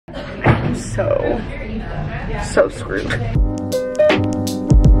I'm so screwed.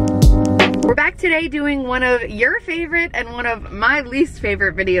 We're back today doing one of your favorite and one of my least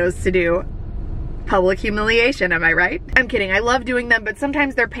favorite videos to do. Public humiliation, am I right? I'm kidding, I love doing them, but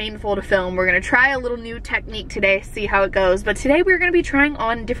sometimes they're painful to film. We're gonna try a little new technique today, see how it goes. But today we're gonna be trying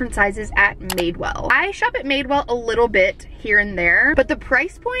on different sizes at Madewell. I shop at Madewell a little bit here and there, but the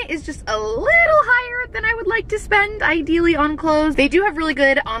price point is just a little higher than I would like to spend ideally on clothes. They do have really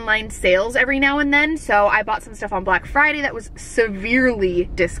good online sales every now and then, so I bought some stuff on Black Friday that was severely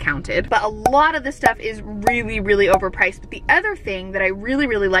discounted, but a lot of the stuff is really overpriced. But the other thing that I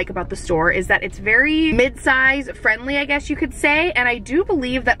really like about the store is that it's very mid-size friendly, I guess you could say, and I do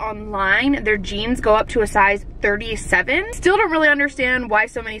believe that online their jeans go up to a size 37. Still don't really understand why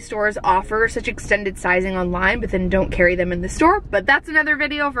so many stores offer such extended sizing online but then don't carry them in the store, but that's another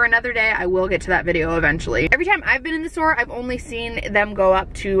video for another day. I will get to that video eventually. Every time I've been in the store, I've only seen them go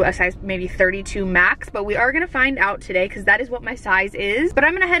up to a size maybe 32 max, but we are gonna find out today because that is what my size is. But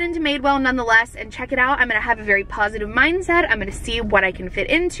I'm gonna head into Madewell nonetheless and check it out. I'm gonna have a very positive mindset. I'm gonna see what I can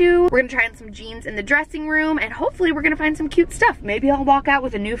fit into. We're gonna try on some jeans in the dressing room, and hopefully we're gonna find some cute stuff. Maybe I'll walk out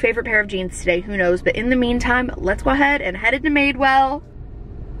with a new favorite pair of jeans today, who knows. But in the meantime, let's go ahead and head into Madewell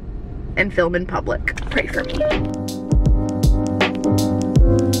and film in public. Pray for me.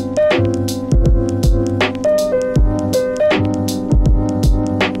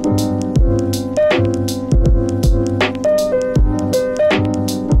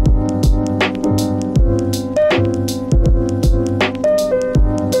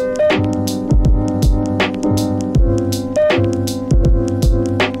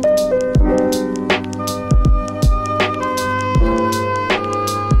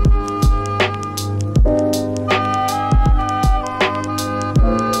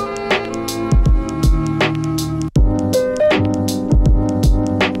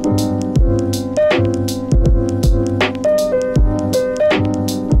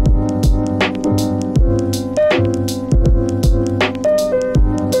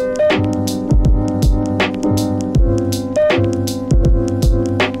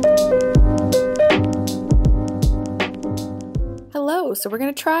 So we're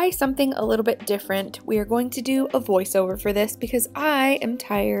gonna try something a little bit different. We are going to do a voiceover for this because I am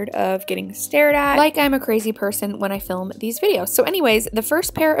tired of getting stared at like I'm a crazy person when I film these videos. So anyways, the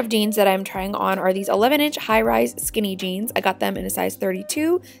first pair of jeans that I'm trying on are these 11-inch high-rise skinny jeans. I got them in a size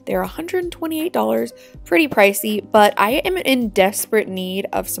 32. They're $128, pretty pricey, but I am in desperate need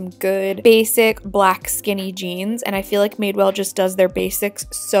of some good basic black skinny jeans, and I feel like Madewell just does their basics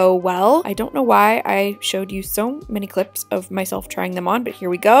so well. I don't know why I showed you so many clips of myself trying them on, but here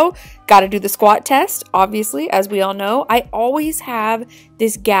we go. Gotta do the squat test, obviously, as we all know. I always have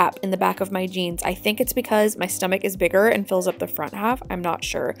this gap in the back of my jeans. I think it's because my stomach is bigger and fills up the front half. I'm not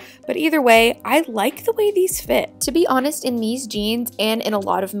sure. But either way, I like the way these fit. To be honest, in these jeans and in a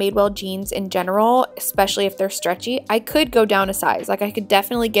lot of Madewell jeans in general, especially if they're stretchy, I could go down a size. Like I could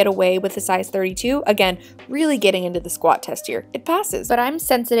definitely get away with a size 32. Again, really getting into the squat test here. It passes. But I'm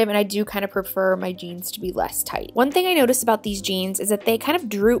sensitive and I do kind of prefer my jeans to be less tight. One thing I noticed about these jeans is that they kind of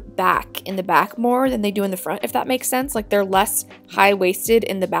droop back in the back more than they do in the front, if that makes sense. Like they're less high-waisted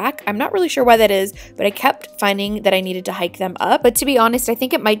in the back. I'm not really sure why that is, but I kept finding that I needed to hike them up. But to be honest, I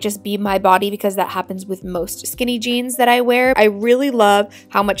think it might just be my body because that happens with most skinny jeans that I wear. I really love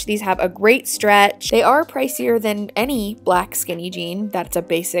how much these have a great stretch. They are pricier than any black skinny jean. That's a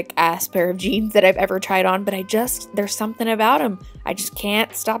basic ass pair of jeans that I've ever tried on, but there's something about them. I just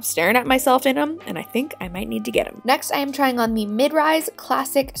can't stop staring at myself in them, and I think I might need to get them. Next, I am trying on the mid-rise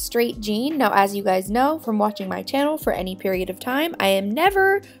classic straight jean. Now, as you guys know from watching my channel for any period of time, I am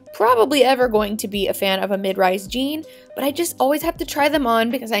never, probably ever going to be a fan of a mid-rise jean, but I just always have to try them on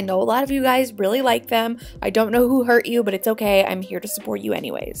because I know a lot of you guys really like them. I don't know who hurt you, but it's okay. I'm here to support you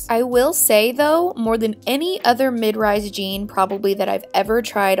anyways. I will say though, more than any other mid-rise jean probably that I've ever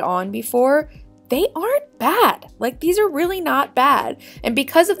tried on before, they aren't bad. Like these are really not bad. And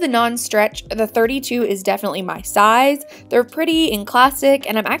because of the non-stretch, the 32 is definitely my size. They're pretty and classic,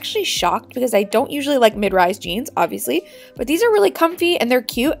 and I'm actually shocked because I don't usually like mid-rise jeans, obviously, but these are really comfy and they're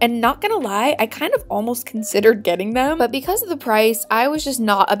cute, and not gonna lie, I kind of almost considered getting them, but because of the price, I was just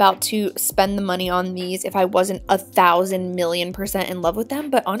not about to spend the money on these if I wasn't 1,000,000,000% in love with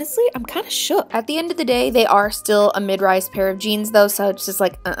them. But honestly, I'm kind of shook. At the end of the day, they are still a mid-rise pair of jeans though, so it's just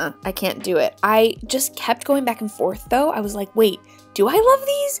like, I can't do it. I just kept going back and forth though. I was like, wait, do I love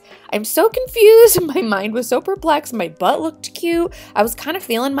these? I'm so confused. My mind was so perplexed. My butt looked cute. I was kind of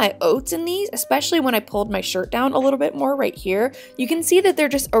feeling my oats in these, especially when I pulled my shirt down a little bit more right here. You can see that they're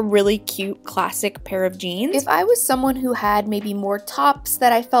just a really cute classic pair of jeans. If I was someone who had maybe more tops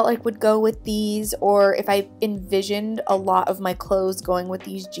that I felt like would go with these, or if I envisioned a lot of my clothes going with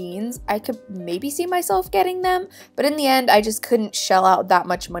these jeans, I could maybe see myself getting them. But in the end, I just couldn't shell out that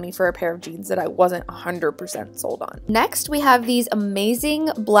much money for a pair of jeans that I wasn't 100% sold on. Next, we have these amazing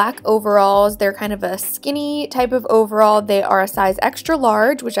black overalls. They're kind of a skinny type of overall. They are a size extra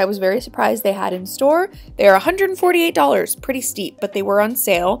large, which I was very surprised they had in store. They are $148, pretty steep, but they were on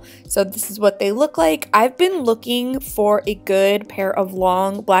sale. So this is what they look like. I've been looking for a good pair of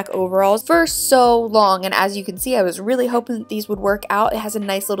long black overalls for so long, and as you can see, I was really hoping that these would work out. It has a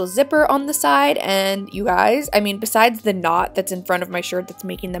nice little zipper on the side, and you guys, I mean, besides the knot that's in front of my shirt that's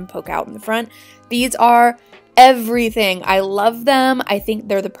making them poke out in the front, these are everything. I love them. I think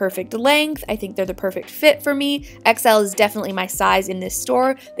they're the perfect length. I think they're the perfect fit for me. XL is definitely my size in this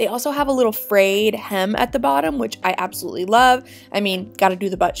store. They also have a little frayed hem at the bottom, which I absolutely love. I mean, gotta do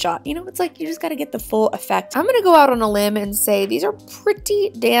the butt shot. You know, it's like you just gotta get the full effect. I'm gonna go out on a limb and say these are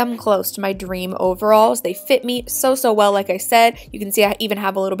pretty damn close to my dream overalls. They fit me so well, like I said. You can see I even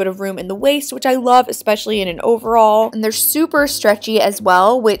have a little bit of room in the waist, which I love, especially in an overall. And they're super stretchy as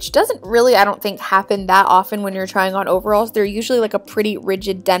well, which doesn't really, I don't think, happen that often when you're trying on overalls. They're usually like a pretty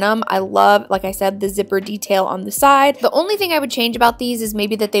rigid denim. I love, like I said, the zipper detail on the side. The only thing I would change about these is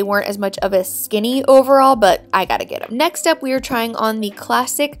maybe that they weren't as much of a skinny overall, but I gotta get them. Next up, we are trying on the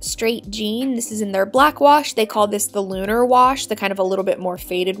classic straight jean. This is in their black wash. They call this the lunar wash, the kind of a little bit more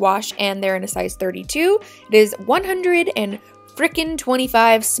faded wash, and they're in a size 32. It is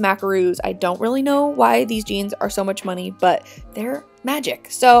 125 smackaroos. I don't really know why these jeans are so much money, but they're magic.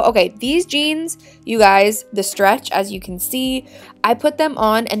 So, okay, these jeans, you guys, the stretch, as you can see, I put them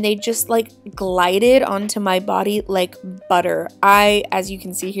on and they just like glided onto my body like butter. As you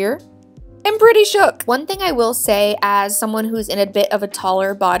can see here, I'm pretty shook. One thing I will say, as someone who's in a bit of a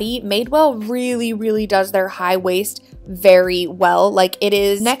taller body, Madewell really does their high waist very well. Like, it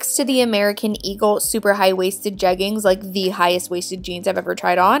is next to the American Eagle super high-waisted jeggings, like the highest waisted jeans I've ever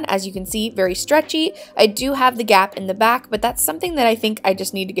tried on. As you can see, very stretchy. I do have the gap in the back, but that's something that I think I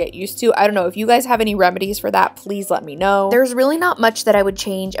just need to get used to. I don't know, if you guys have any remedies for that, please let me know. There's really not much that I would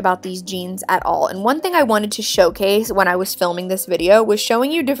change about these jeans at all. And one thing I wanted to showcase when I was filming this video was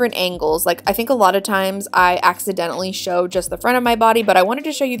showing you different angles. Like, I think a lot of times I accidentally show just the front of my body, but I wanted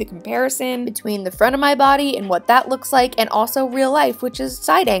to show you the comparison between the front of my body and what that looks like, and also real life, which is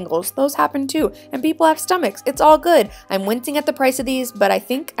side angles. Those happen too, and people have stomachs. It's all good. I'm wincing at the price of these, but I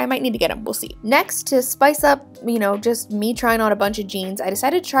think I might need to get them. We'll see. Next, to spice up, you know, just me trying on a bunch of jeans, I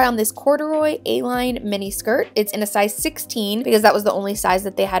decided to try on this corduroy A-line mini skirt. It's in a size 16 because that was the only size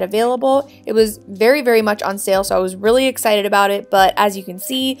that they had available. It was very much on sale, so I was really excited about it, but as you can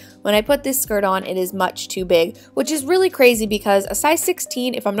see, when I put this skirt on, it is much too big, which is really crazy because a size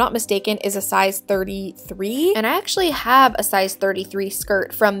 16, if I'm not mistaken, is a size 33, and I actually have a size 33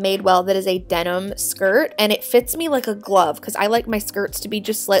 skirt from Madewell that is a denim skirt, and it fits me like a glove because I like my skirts to be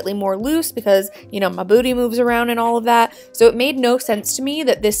just slightly more loose because, you know, my booty moves around and all of that. So it made no sense to me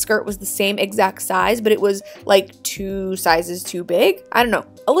that this skirt was the same exact size, but it was like 2 sizes too big. I don't know,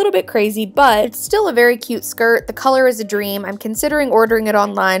 a little bit crazy, but it's still a very cute skirt. The color is a dream. I'm considering ordering it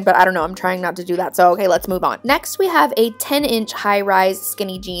online, but I don't know, I'm trying not to do that. So okay, let's move on. Next, we have a 10-inch high-rise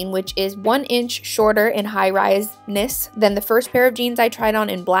skinny jean, which is 1 inch shorter in high-riseness than the first pair of jeans I tried on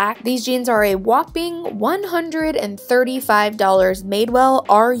in black. These jeans are a whopping $135. Madewell,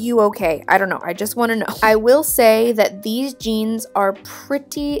 are you okay? I don't know, I just want to know. I will say that these jeans are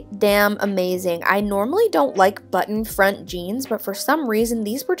pretty damn amazing. I normally don't like button front jeans, but for some reason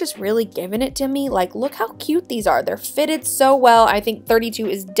these were just really giving it to me. Like, look how cute these are. They're fitted so well. I think 32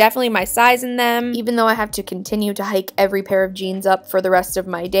 is definitely my size in them, even though I have to continue to hike every pair of jeans up for the rest of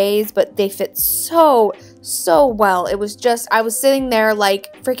my days, but they fit so well. It was just, I was sitting there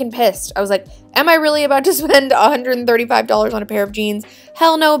like freaking pissed. I was like, am I really about to spend $135 on a pair of jeans?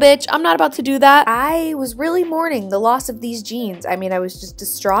 Hell no, bitch. I'm not about to do that. I was really mourning the loss of these jeans. I mean, I was just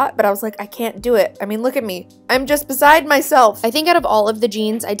distraught, but I was like, I can't do it. I mean, look at me. I'm just beside myself. I think out of all of the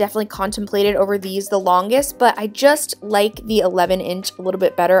jeans, I definitely contemplated over these the longest, but I just like the 11-inch a little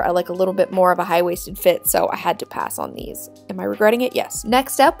bit better. I like a little bit more of a high-waisted fit, so I had to pass on these. Am I regretting it? Yes.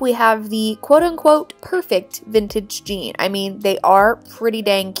 Next up, we have the quote-unquote perfect vintage jean. I mean, they are pretty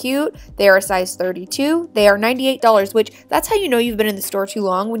dang cute. They are a size size 32. They are $98, which that's how you know you've been in the store too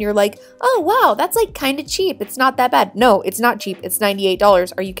long, when you're like, oh wow, that's like kind of cheap. It's not that bad. No, it's not cheap. It's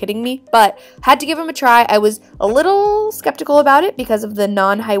 $98. Are you kidding me? But had to give them a try. I was a little skeptical about it because of the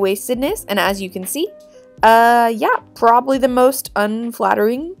non-high-waistedness, and as you can see, yeah, probably the most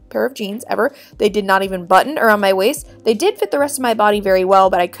unflattering pair of jeans ever. They did not even button around my waist. They did fit the rest of my body very well,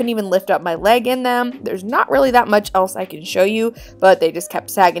 but I couldn't even lift up my leg in them. There's not really that much else I can show you, but they just kept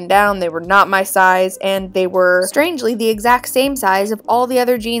sagging down. They were not my size, and they were strangely the exact same size of all the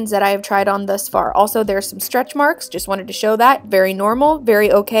other jeans that I have tried on thus far. Also, there's some stretch marks. Just wanted to show that. Very normal,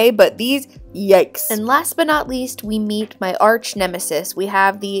 very okay, but these, yikes. And last but not least, we meet my arch nemesis. We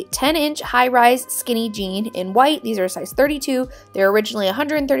have the 10-inch high-rise skinny jean in white. These are a size 32. They're originally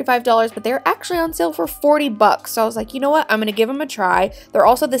 $135, but they're actually on sale for 40 bucks. So I was like, you know what? I'm going to give them a try. They're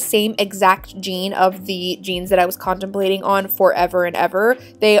also the same exact jean of the jeans that I was contemplating on forever and ever.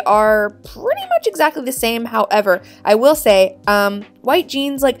 They are pretty much exactly the same. However, I will say, white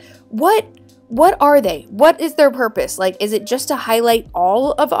jeans, like, what are they? What is their purpose? Like, is it just to highlight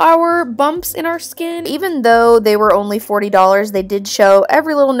all of our bumps in our skin? Even though they were only $40, they did show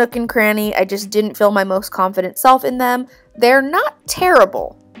every little nook and cranny. I just didn't feel my most confident self in them. They're not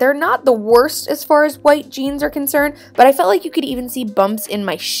terrible. They're not the worst as far as white jeans are concerned, but I felt like you could even see bumps in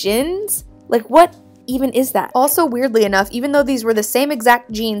my shins. Like, what even is that? Also, weirdly enough, even though these were the same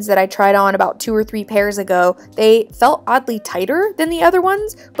exact jeans that I tried on about 2 or 3 pairs ago, they felt oddly tighter than the other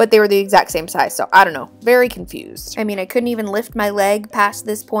ones, but they were the exact same size, so I don't know. Very confused. I mean, I couldn't even lift my leg past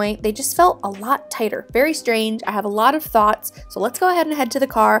this point. They just felt a lot tighter. Very strange. I have a lot of thoughts, so let's go ahead and head to the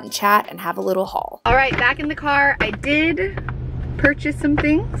car and chat and have a little haul. All right, back in the car. I did purchase some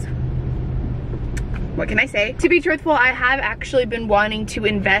things. What can I say? To be truthful, I have actually been wanting to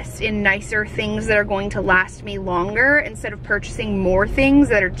invest in nicer things that are going to last me longer instead of purchasing more things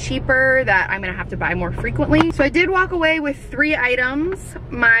that are cheaper that I'm gonna have to buy more frequently. So I did walk away with 3 items.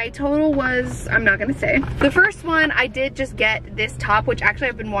 My total was, I'm not gonna say. The first one, I did just get this top, which actually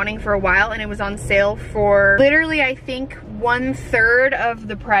I've been wanting for a while, and it was on sale for literally, I think, 1/3 of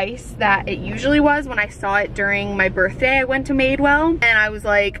the price that it usually was when I saw it during my birthday. I went to Madewell and I was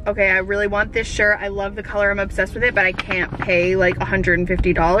like, okay, I really want this shirt. I love the color, I'm obsessed with it, but I can't pay like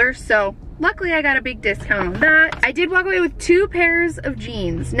 $150. So luckily I got a big discount on that. I did walk away with 2 pairs of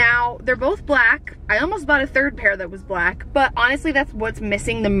jeans. Now, they're both black. I almost bought a 3rd pair that was black, but honestly that's what's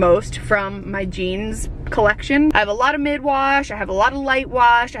missing the most from my jeans collection. I have a lot of mid-wash, I have a lot of light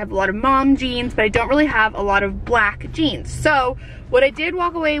wash, I have a lot of mom jeans, but I don't really have a lot of black jeans. So what I did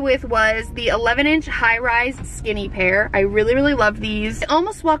walk away with was the 11-inch high-rise skinny pair. I really, really love these. I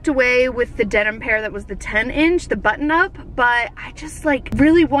almost walked away with the denim pair that was the 10-inch, the button-up, but I just like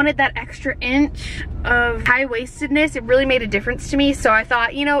really wanted that extra inch of high-waistedness. It really made a difference to me. So I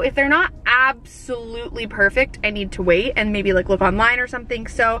thought, you know, if they're not absolutely perfect, I need to wait and maybe like look online or something.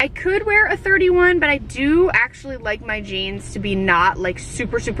 So I could wear a 31, but I do actually like my jeans to be not like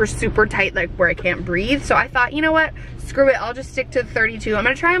super, super, super tight, like where I can't breathe. So I thought, you know what? Screw it, I'll just stick to the 32. I'm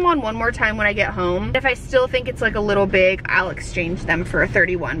gonna try them on one more time when I get home. If I still think it's like a little big, I'll exchange them for a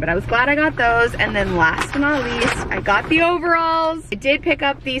 31, but I was glad I got those. And then last but not least, I got the overalls. I did pick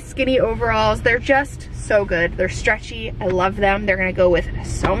up these skinny overalls. They're just so good. They're stretchy. I love them. They're gonna go with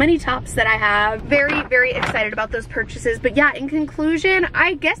so many tops that I have. Very, very excited about those purchases. But yeah, in conclusion,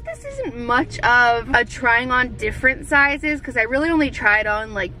 I guess this isn't much of a trying on different sizes because I really only tried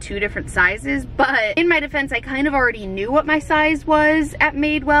on like 2 different sizes. But in my defense, I kind of already knew what my size was at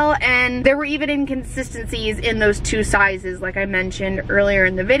Madewell, and there were even inconsistencies in those 2 sizes like I mentioned earlier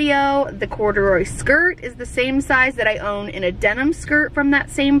in the video. The corduroy skirt is the same size that I own in a denim skirt from that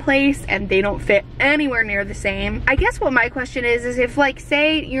same place, and they don't fit anywhere near the same. I guess what my question is if like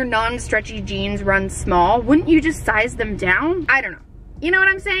say your non-stretchy jeans run small, wouldn't you just size them down? I don't know. You know what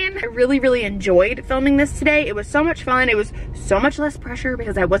I'm saying? I really, really enjoyed filming this today. It was so much fun. It was so much less pressure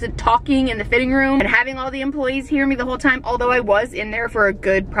because I wasn't talking in the fitting room and having all the employees hear me the whole time, although I was in there for a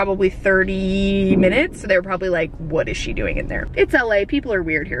good probably 30 minutes. So they were probably like, what is she doing in there? It's LA, people are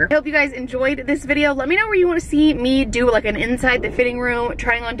weird here. I hope you guys enjoyed this video. Let me know where you want to see me do like an inside the fitting room,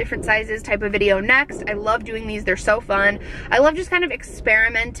 trying on different sizes type of video next. I love doing these, they're so fun. I love just kind of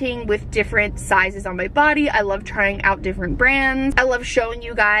experimenting with different sizes on my body. I love trying out different brands. I love showing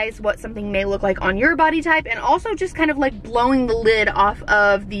you guys what something may look like on your body type, and also just kind of like blowing the lid off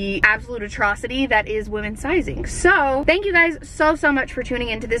of the absolute atrocity that is women's sizing. So thank you guys so much for tuning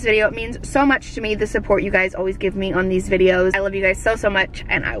into this video. It means so much to me, the support you guys always give me on these videos. I love you guys so much,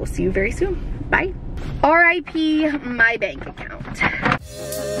 and I will see you very soon. Bye. RIP my bank account.